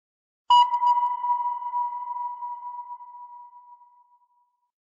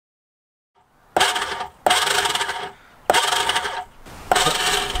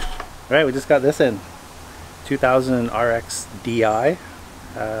Alright, we just got this in. 2000 RXDI.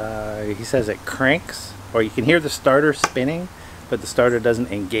 He says it cranks, or you can hear the starter spinning, but the starter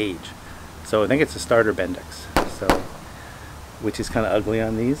doesn't engage. So I think it's a starter Bendix, so, which is kind of ugly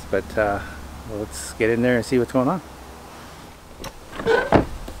on these, but well, let's get in there and see what's going on.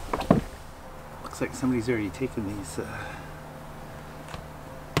 Looks like somebody's already taken these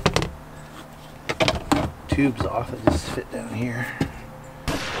tubes off that just fit down here.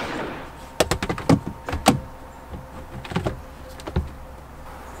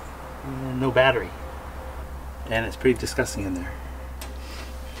 And no battery, and it's pretty disgusting in there.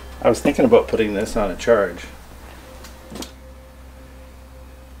 I was thinking about putting this on a charge.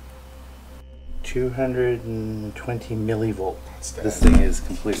 220 millivolt. This thing is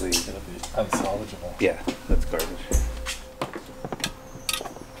completely unsalvageable. Yeah, that's garbage.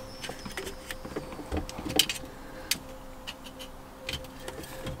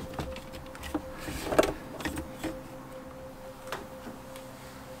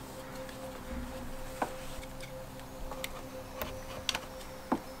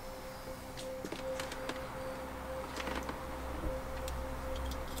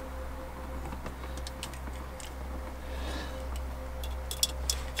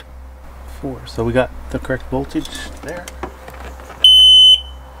 So we got the correct voltage there.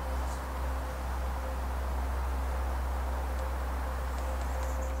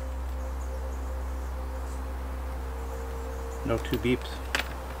 No two beeps.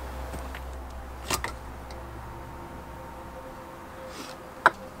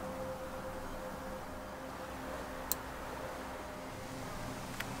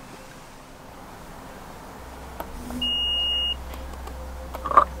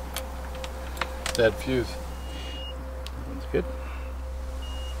 Dead fuse. That's good.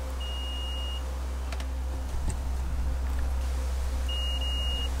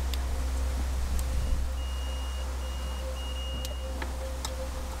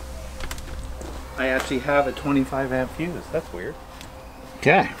 I actually have a 25 amp fuse. That's weird.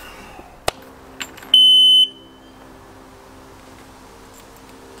 Okay.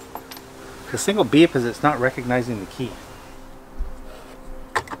 The single beep is it's not recognizing the key.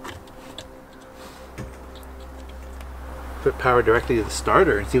 Put power directly to the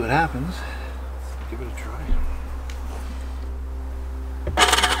starter and see what happens. Let's give it a try.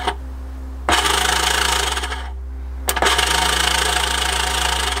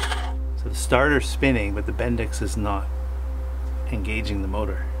 So the starter's spinning, but the Bendix is not engaging the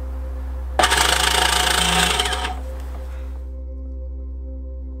motor.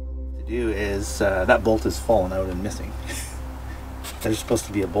 What to do is that bolt is fallen out and missing. There's supposed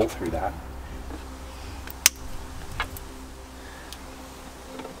to be a bolt through that.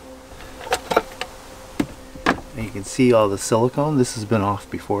 And you can see all the silicone. This has been off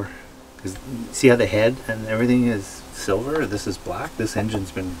before. See how the head and everything is silver? This is black. This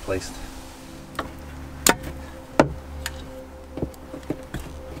engine's been replaced.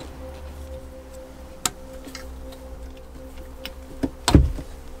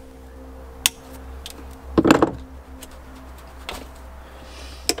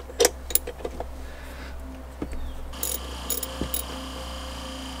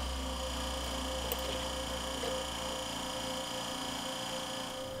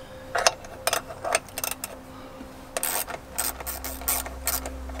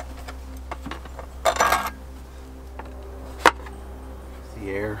 The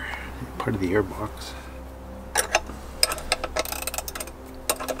air, part of the air box.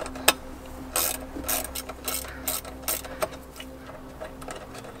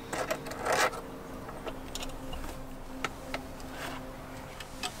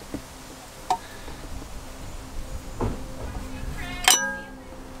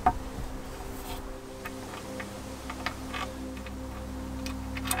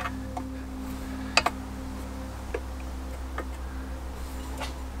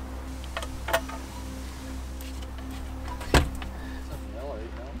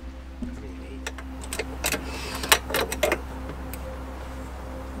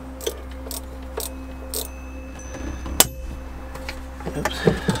 Oops.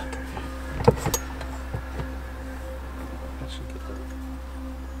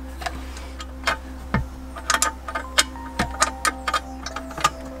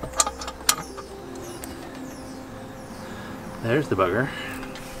 There's the bugger.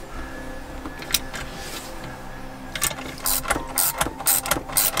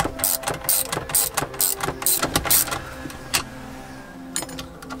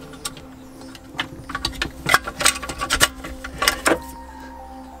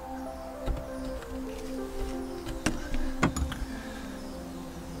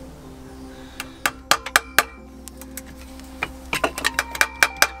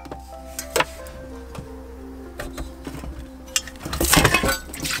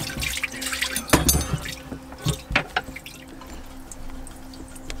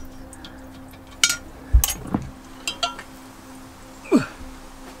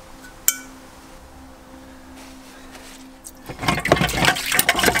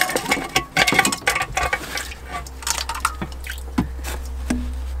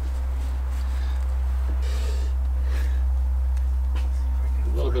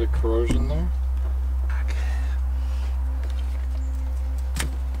 little bit of corrosion there.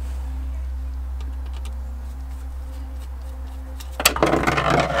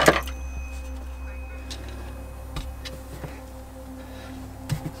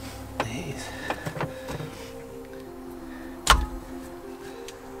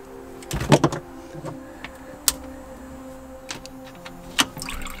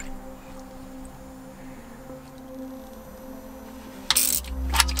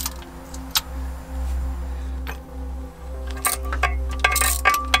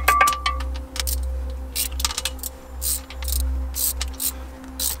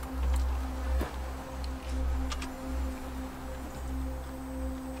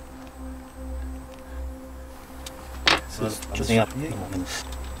 Just up.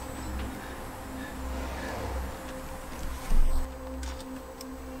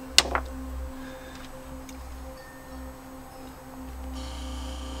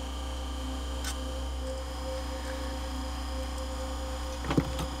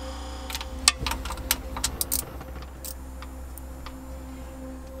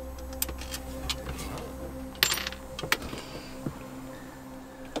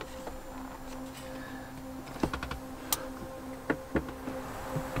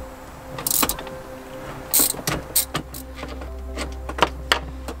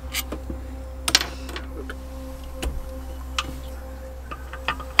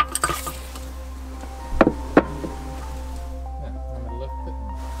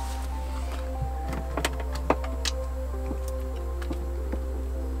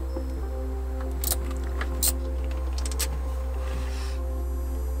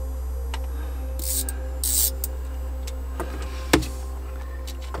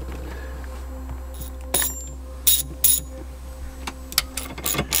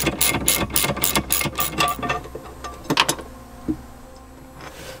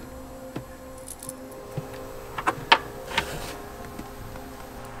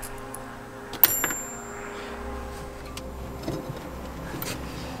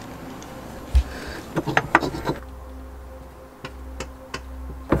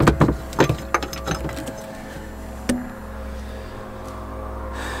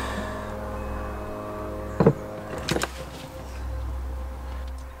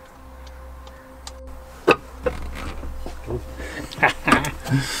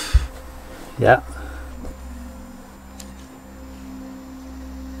 Yeah.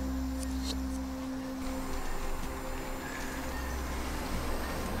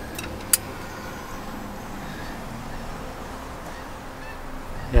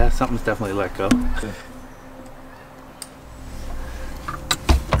 Yeah, something's definitely let go. Okay.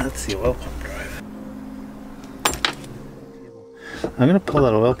 Let's see, oil pump drive. I'm gonna pull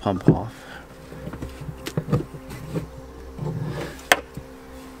that oil pump off.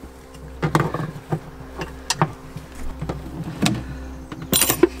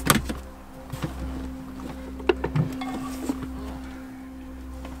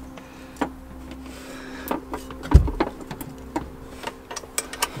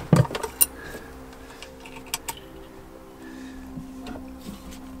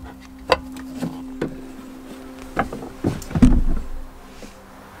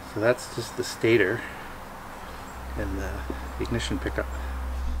 So that's just the stator and the ignition pickup.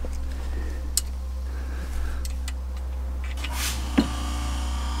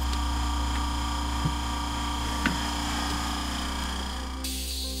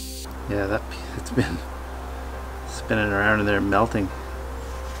 Yeah, it's been spinning around in there melting.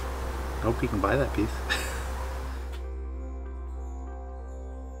 I hope you can buy that piece.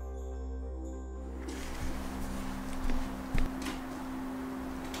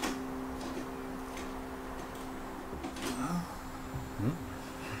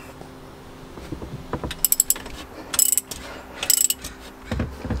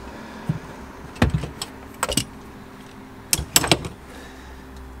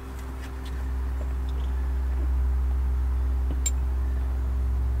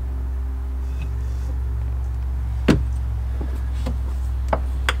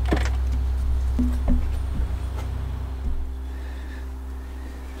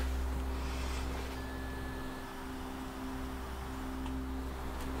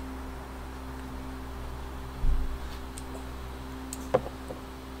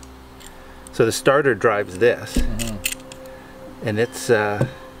 So the starter drives this, and it's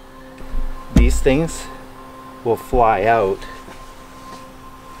these things will fly out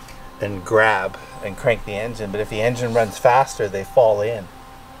and grab and crank the engine, but if the engine runs faster, they fall in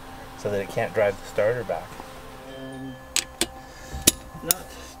so that it can't drive the starter back.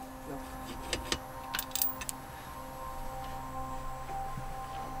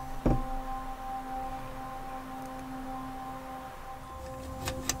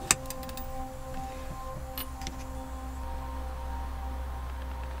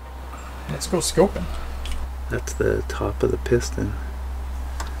 Let's go scoping. That's the top of the piston.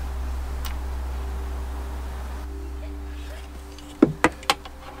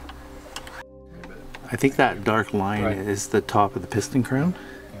 I think that dark line is the top of the piston crown.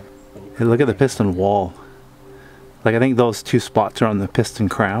 Hey, look at the piston wall. Like, I think those two spots are on the piston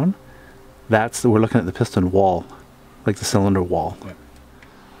crown. We're looking at the piston wall, like the cylinder wall. Yeah.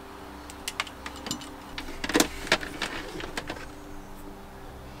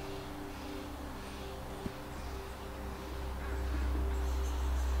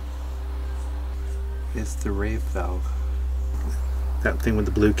 It's the rave valve. That thing with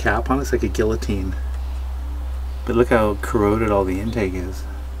the blue cap on it's like a guillotine. But look how corroded all the intake is.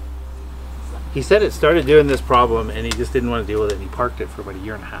 He said it started doing this problem and he just didn't want to deal with it and he parked it for about 1.5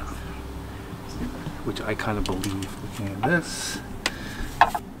 years. Which I kind of believe, looking at this.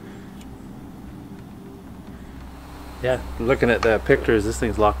 Yeah, looking at the pictures, this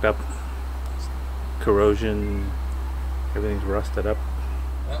thing's locked up. Corrosion, everything's rusted up.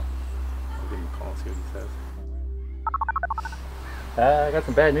 Yeah. I'll give him a call and see what he says. I got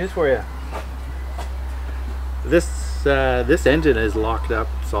some bad news for you. This engine is locked up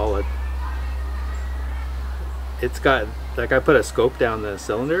solid. It's got, like, I put a scope down the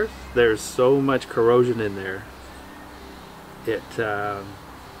cylinders. There's so much corrosion in there. It's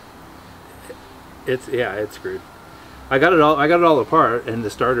screwed. I got it all apart, and the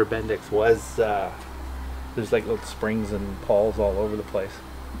starter Bendix was there's like little springs and pawls all over the place.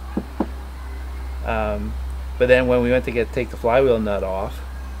 But then when we went to take the flywheel nut off,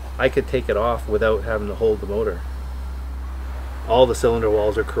 I could take it off without having to hold the motor. All the cylinder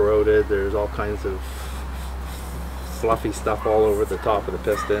walls are corroded. There's all kinds of fluffy stuff all over the top of the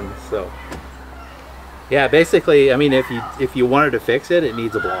piston. So yeah, basically, I mean, if you wanted to fix it, it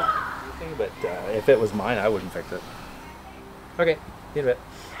needs a block. But if it was mine, I wouldn't fix it. Okay, see you in a bit.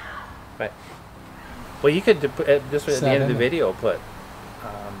 Bye. Well, you could just at the end of the video put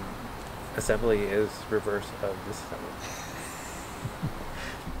assembly is reverse of disassembly.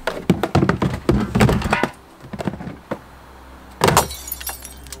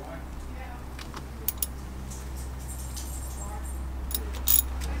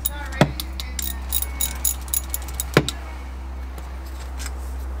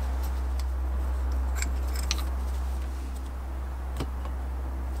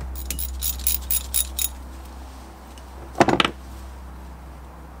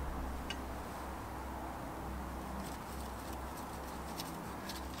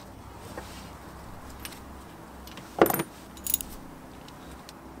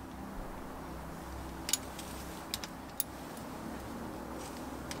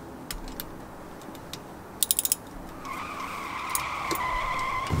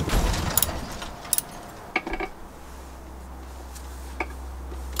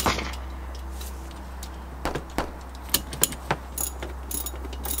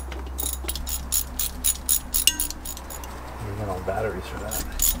 Batteries for that.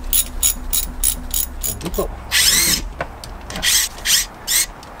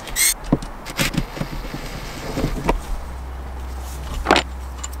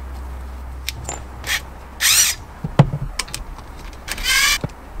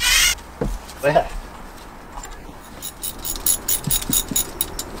 Yeah.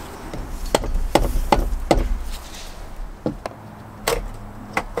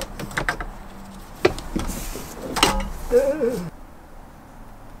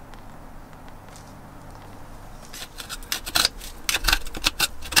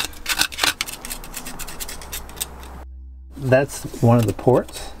 That's one of the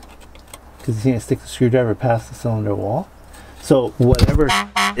ports, because you can't stick the screwdriver past the cylinder wall. So whatever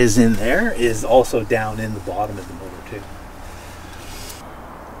is in there is also down in the bottom of the motor too.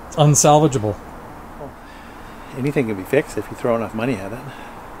 It's unsalvageable. Anything can be fixed if you throw enough money at it.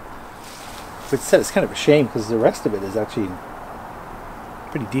 Like I said, it's kind of a shame because the rest of it is actually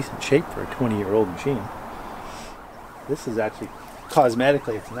pretty decent shape for a 20-year-old machine. This is actually,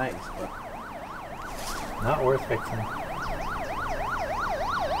 cosmetically, it's nice, but not worth fixing.